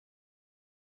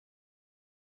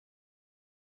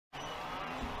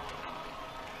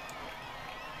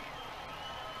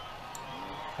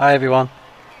Hi everyone.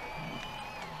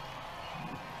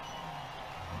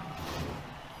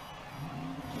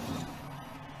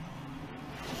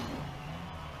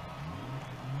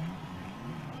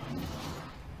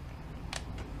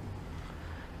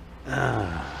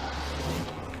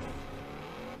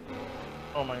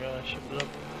 Oh my god, I shipped it up.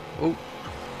 Oh.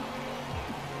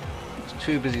 I was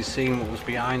too busy seeing what was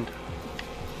behind.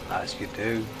 As you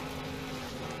do.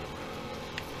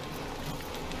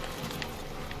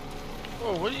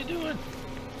 Oh, what are you doing?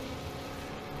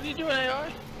 What are you doing,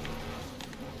 AI?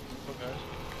 Oh, guys.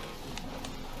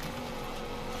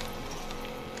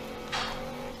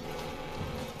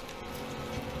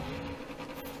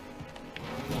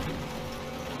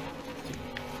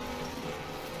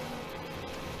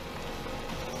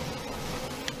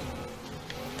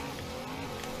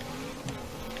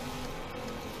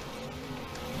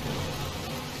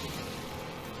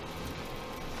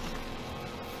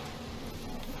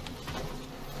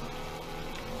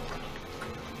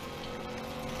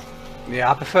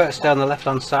 Yeah, I prefer to stay on the left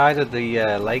hand side of the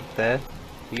lake there.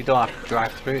 You don't have to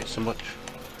drive through it so much.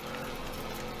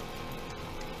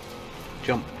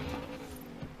 Jump.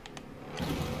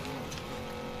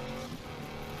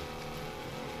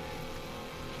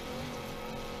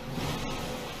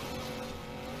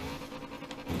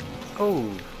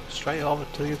 Oh, straight over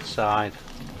to the other side.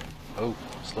 Oh,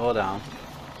 slow down.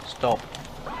 Stop.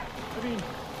 I mean,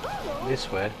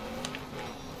 This way.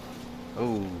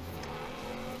 Oh.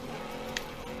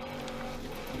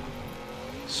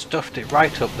 Stuffed it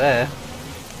right up there.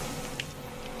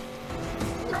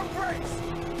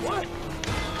 what?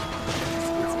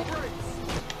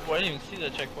 Oh, I didn't even see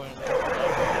that checkpoint.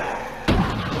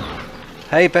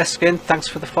 Hey Beskin, thanks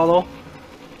for the follow.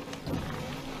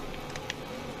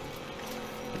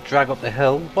 Drag up the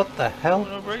hill. What the hell?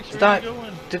 No brakes, where are you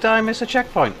going? Did I miss a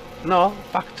checkpoint? No,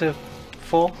 back to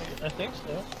fourth, I think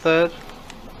so. third.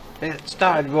 It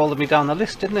started rolling me down the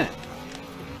list, didn't it?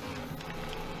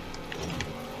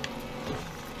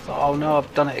 Oh no,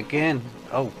 I've done it again.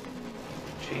 Oh,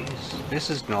 jeez, this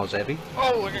is nose heavy.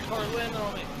 Oh, I got car landing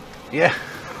on me. Yeah,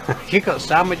 you got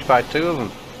sandwiched by two of them.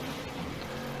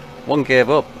 One gave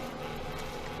up.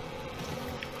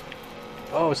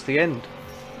 Oh, it's the end.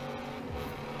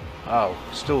 Oh,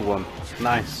 still one.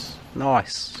 Nice,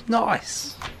 nice,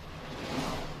 nice.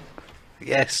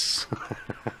 Yes.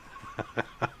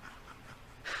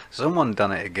 Someone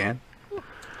done it again.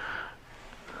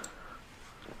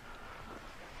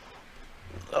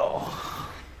 Oh.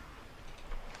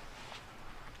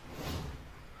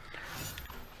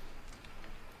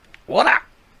 What up?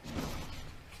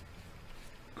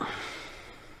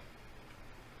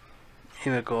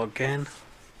 Here we go again.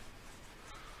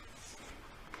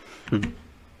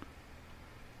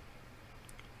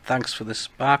 Thanks for the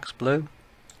sparks, Blue.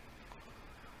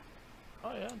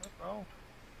 Oh yeah, no problem.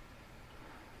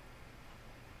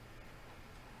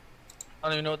 I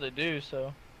don't even know what they do,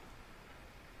 so.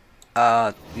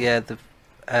 Yeah, the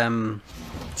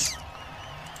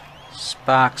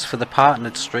sparks for the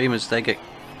partnered streamers, they get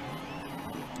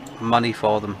money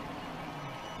for them,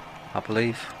 I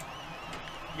believe.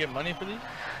 You get money for these?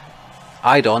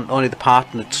 I don't, only the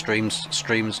partnered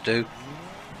streams do.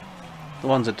 The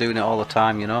ones that are doing it all the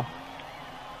time, you know.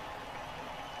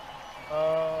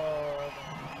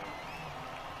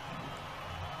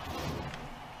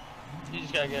 You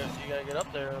just gotta get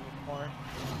up there more.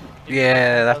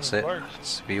 Yeah, that's it. Work.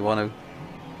 That's if you want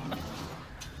to.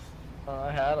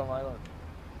 I had them. I don't.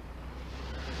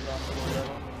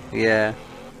 Yeah.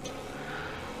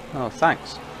 Oh,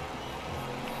 thanks.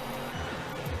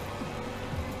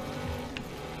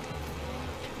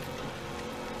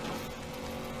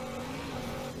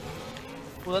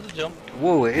 Well, that's a jump.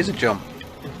 Whoa, it is a jump.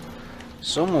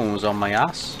 Someone was on my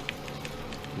ass.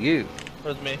 You. It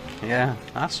was me. Yeah,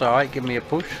 that's alright, give me a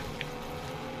push.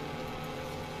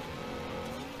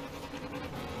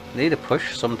 Need a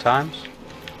push sometimes.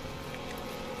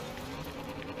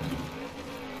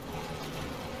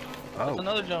 That's Oh,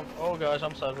 another jump. Oh gosh,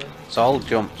 I'm sideways. it's all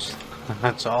jumps.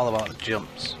 It's all about the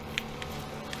jumps.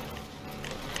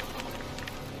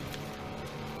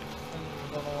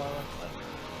 Don't know why I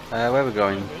went that. Where are we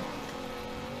going? Okay.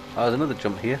 Oh, there's another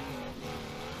jump here.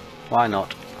 Why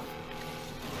not?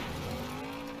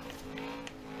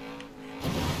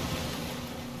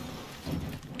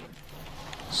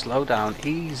 Slow down,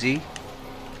 easy.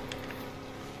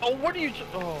 Oh, what are you?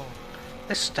 Oh,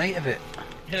 The state of it.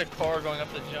 hit a car going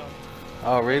up the jump.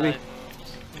 Oh, really? I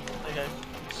think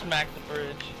I smacked the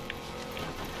bridge.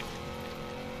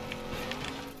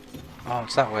 Oh,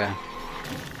 it's that way.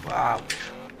 Wow.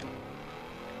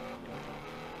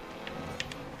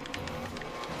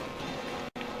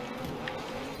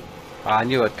 I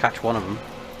knew I'd catch one of them.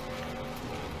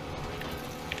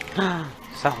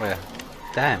 It's that way.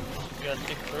 Damn. You gotta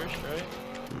take first, right?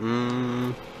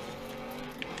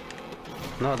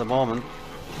 Not at the moment.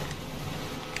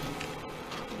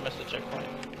 Missed the checkpoint.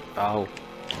 Oh.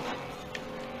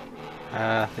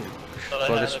 I think we should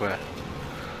go this way.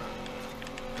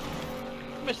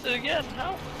 Missed it again,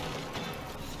 how?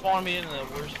 Spawned me in the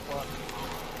worst spot.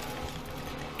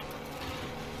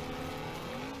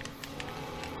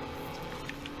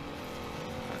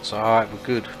 That's alright, we're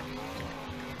good.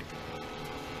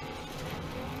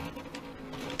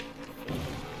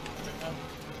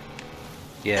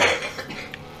 Yeah.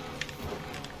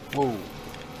 Whoa.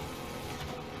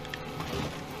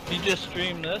 You just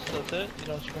stream this, that's it? You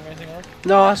don't stream anything else?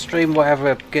 No, I stream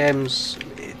whatever games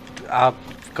I've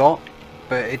got,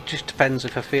 but it just depends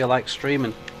if I feel like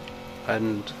streaming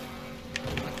and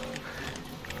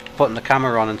putting the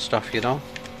camera on and stuff, you know?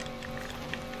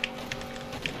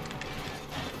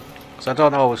 Because I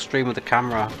don't always stream with the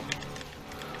camera.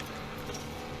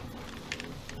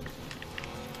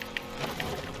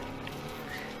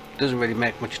 Doesn't really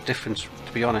make much difference,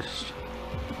 to be honest.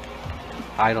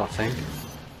 I don't think.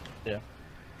 Yeah.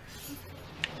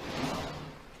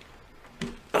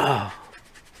 Oh.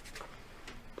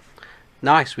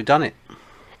 Nice, we done it.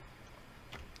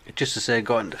 Just to say,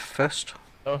 got into first.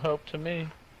 No help to me.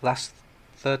 Last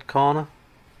third corner.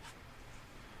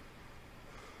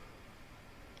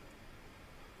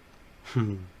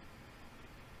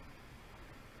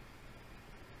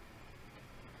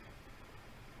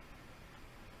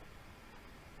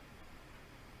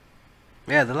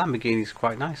 Yeah, the Lamborghini's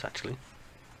quite nice actually.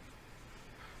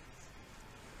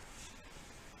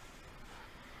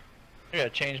 I gotta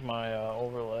change my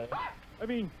overlay. I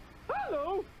mean,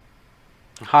 hello!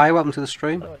 Hi, welcome to the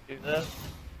stream. How do I do that?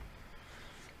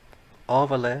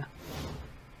 Overlay.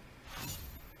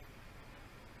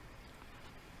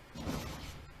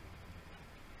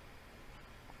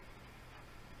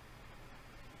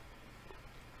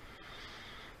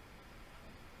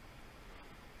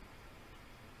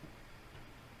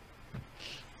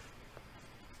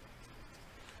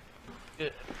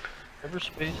 Get ever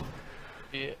space.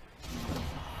 Yeah.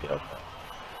 Yep.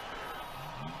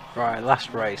 Right,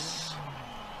 last race.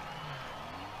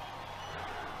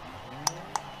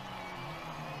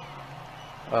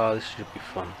 Oh, this should be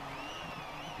fun.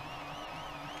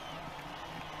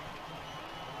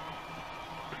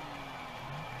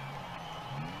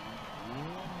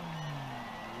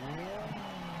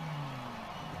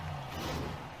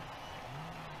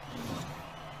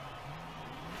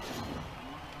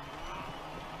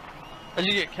 How'd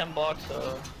you get Ken Box? How'd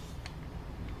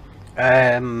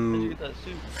you get that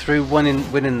suit? Through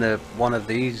winning the one of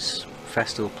these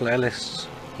festival playlists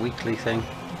weekly thing.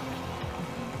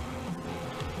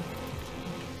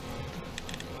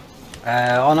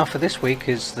 On offer this week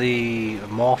is the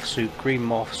morph suit, green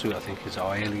morph suit I think is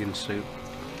our alien suit.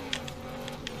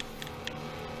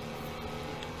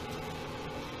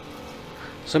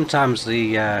 Sometimes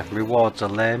the rewards are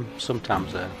lame,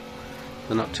 sometimes they're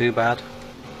not too bad.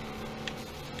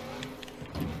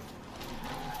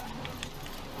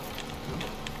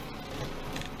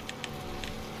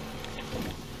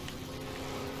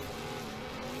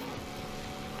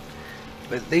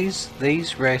 But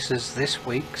these races this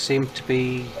week seem to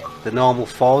be the normal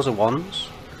Forza ones.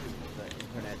 The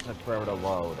internet took forever to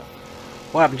load.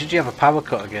 What happened? Did you have a power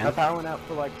cut again? My power went out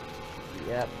for like,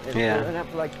 it went out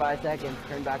for like 5 seconds,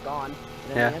 turned back on,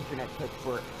 and then the internet took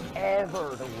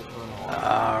forever to turn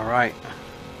on. Right.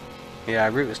 Yeah,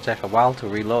 routers take a while to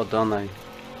reload, don't they?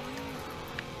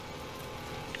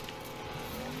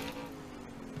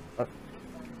 But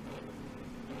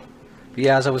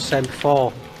yeah, as I was saying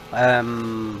before,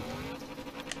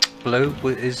 Blue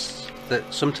is that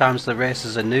sometimes the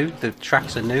races are new, the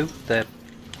tracks are new, they're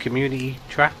community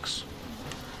tracks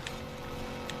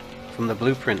from the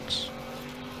blueprints.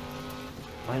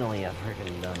 Finally, I've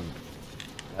freaking done.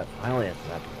 Finally, it's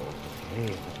acceptable.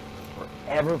 Jeez,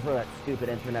 forever for that stupid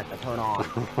internet to turn on.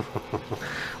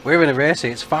 We're in a race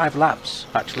here. It's 5 laps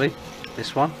actually.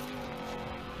 This one.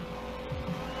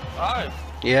 5?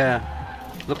 Yeah.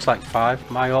 Looks like 5.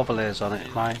 My overlay's on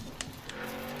it. My.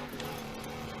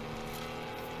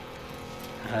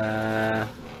 My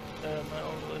overlay's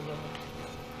on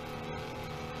it.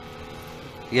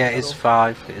 Yeah, it is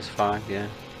 5. It is 5. Yeah.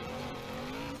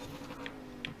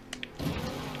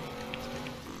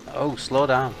 Oh, slow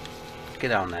down. Get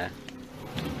down there.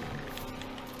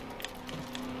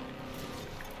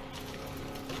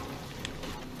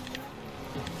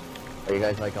 Are you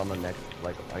guys like on the next,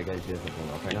 like, are you guys doing something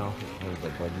else right now? There's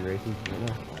like budget races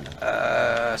right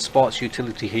now? Sports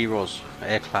Utility Heroes,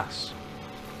 A class.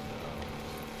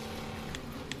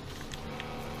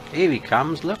 Here he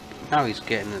comes, look. Now he's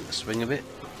getting in the swing of it.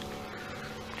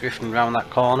 Drifting around that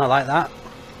corner like that.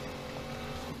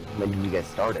 When did you guys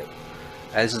start it?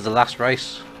 This is the last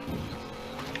race.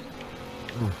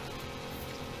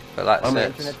 But like I My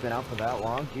said, internet's been out for that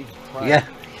long? Jesus Christ.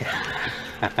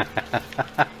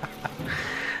 yeah.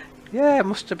 Yeah, it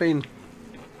must have been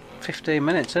 15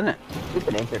 minutes, isn't it?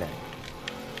 Stupid internet.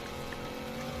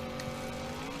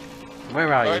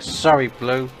 Where are you? Alright. Sorry,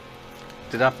 Blue.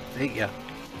 Did I hit you?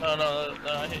 No,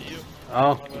 I hit you.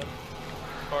 Oh, My bad.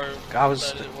 Or I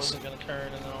was- that it wasn't gonna turn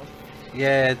and then I'll...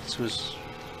 yeah, this was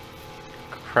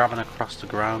crabbing across the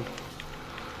ground.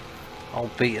 All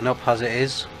beaten up as it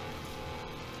is.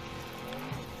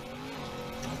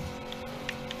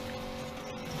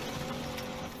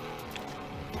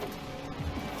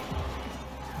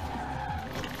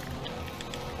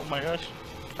 Oh my gosh.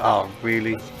 Oh,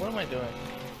 really? What am I doing?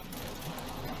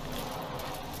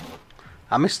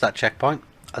 I missed that checkpoint.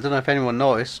 I don't know if anyone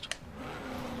noticed.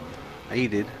 He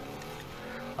did.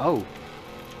 Oh,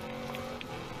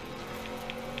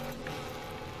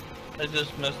 I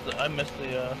just missed the finish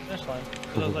line.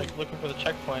 'Cause I was like looking for the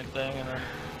checkpoint thing and then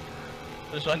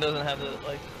this one doesn't have the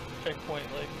like checkpoint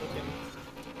like looking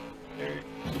very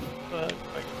like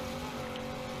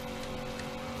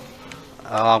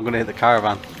oh, I'm gonna hit the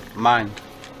caravan. Mind.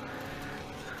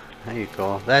 There you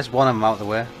go. There's one of them out of the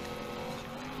way.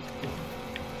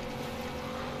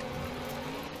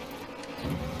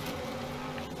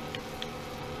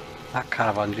 That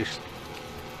caravan just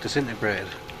disintegrated.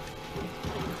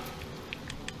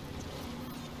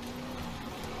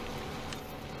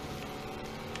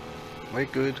 We're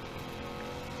good.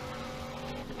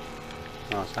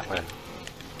 Oh, it's that way.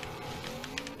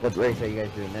 What race are you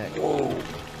guys doing next? Whoa.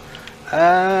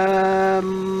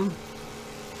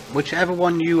 Whichever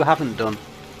one you haven't done.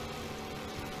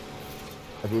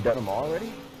 Have you done them all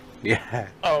already? Yeah.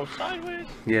 oh sideways.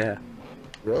 Yeah.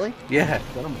 Really? Yeah.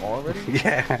 Done them all already?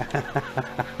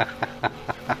 Yeah.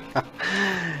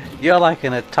 You're like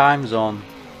in a time zone.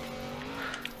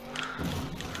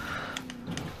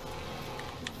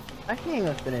 I can't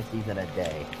even finish these in a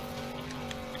day.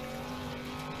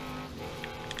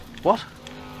 What?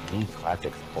 These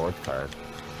classic sports cars.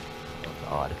 Oh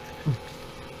god.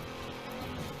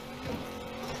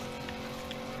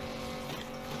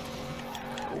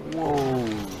 Whoa.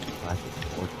 Classic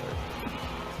sports cars.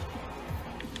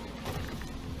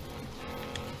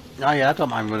 Oh yeah, I don't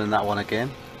mind running that one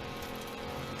again.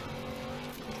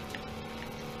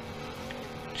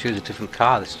 Choose a different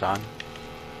car this time.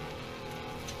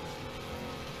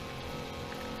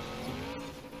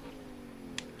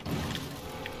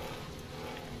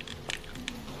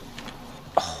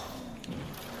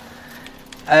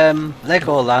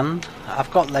 Legoland.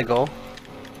 I've got Lego.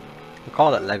 We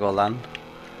call it Legoland.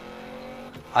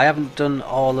 I haven't done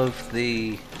all of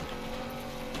the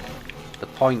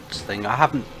points thing. I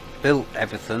haven't built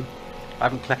everything. I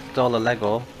haven't collected all the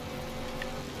Lego.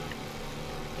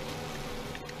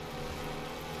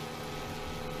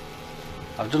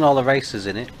 I've done all the races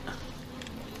in it.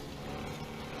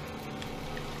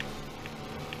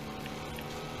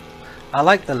 I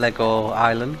like the Lego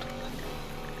Island.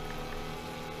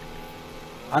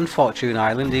 And Fortune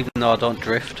Island, even though I don't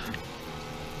drift.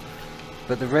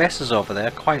 But the races over there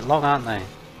are quite long, aren't they?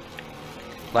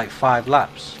 Like 5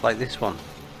 laps, like this one.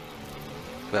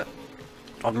 But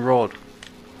on road.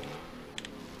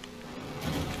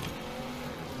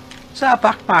 Is that a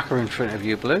back marker in front of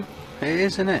you, Blue? It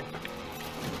is, isn't it?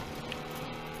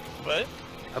 What?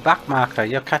 A back marker,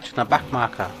 you're catching a back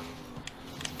marker.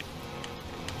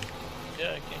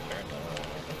 Yeah, I can't turn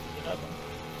that.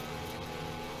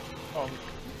 Oh.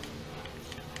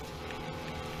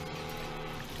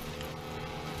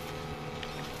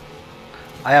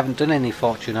 I haven't done any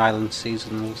Fortune Island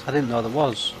seasonals. I didn't know there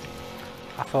was.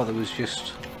 I thought there was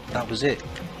just... that was it.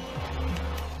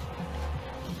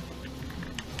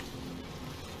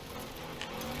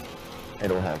 I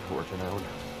don't have Fortune Island.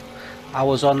 I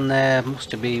was on there,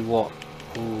 must have been what,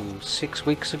 6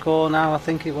 weeks ago now, I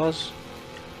think it was.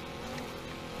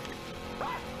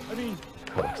 I mean,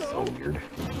 Oh, that's so weird.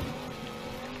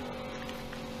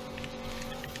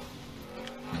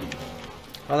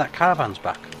 Well, that caravan's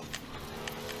back.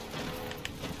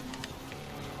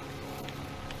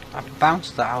 I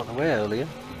bounced that out of the way earlier.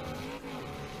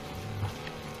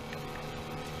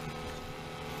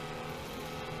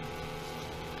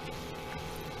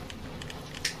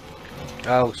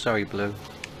 Oh, sorry, Blue.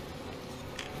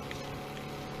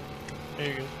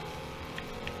 here you go.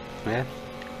 Yeah.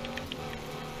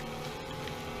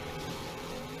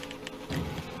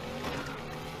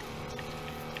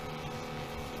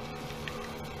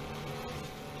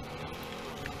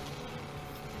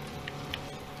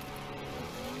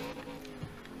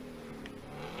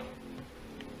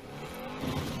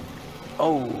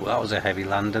 Oh, that was a heavy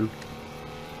landing.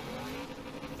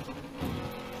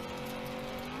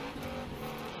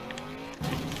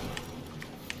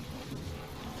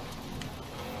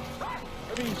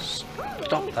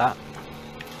 Stop that.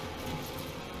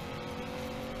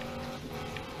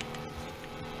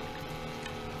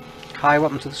 Hi,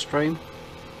 welcome to the stream.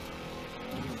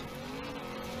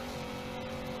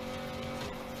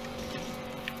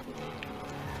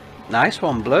 Nice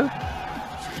one, Blue.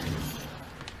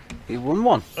 You won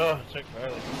one. Oh, it took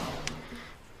barely.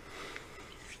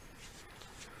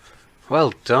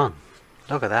 Well done.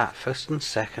 Look at that, first and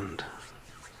second.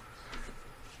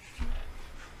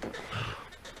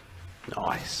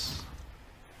 Nice.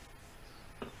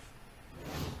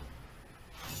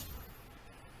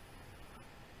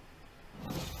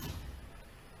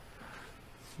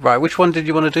 Right, which one did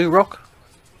you want to do, Rock?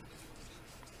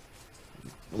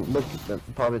 Look,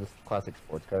 probably the classic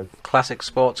sports cars. Classic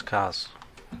sports cars.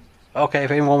 Okay,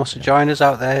 if anyone wants to join us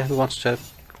out there who wants to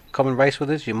come and race with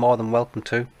us, you're more than welcome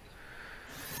to.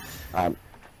 I'm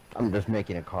just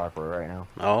making a car for it right now.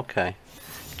 Oh, okay.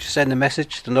 Just send a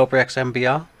message to Nobrex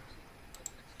MBR.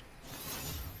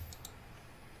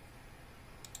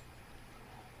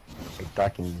 Are you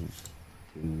talking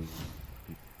to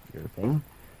your thing?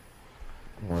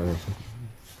 Or...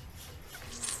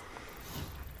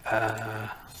 Are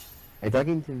you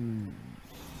talking to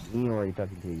me or are you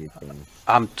talking to your thing?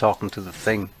 I'm talking to the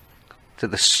thing. To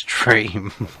the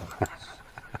stream.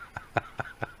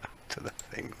 To the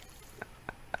thing.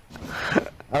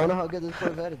 I don't know how good this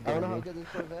Corvette is. I don't know how good this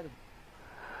Corvette is.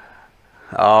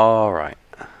 Alright.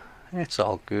 It's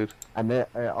all good. I mean,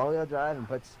 all-wheel drive and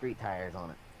put street tires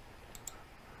on it.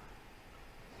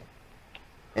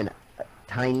 And a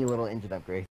tiny little engine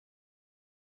upgrade.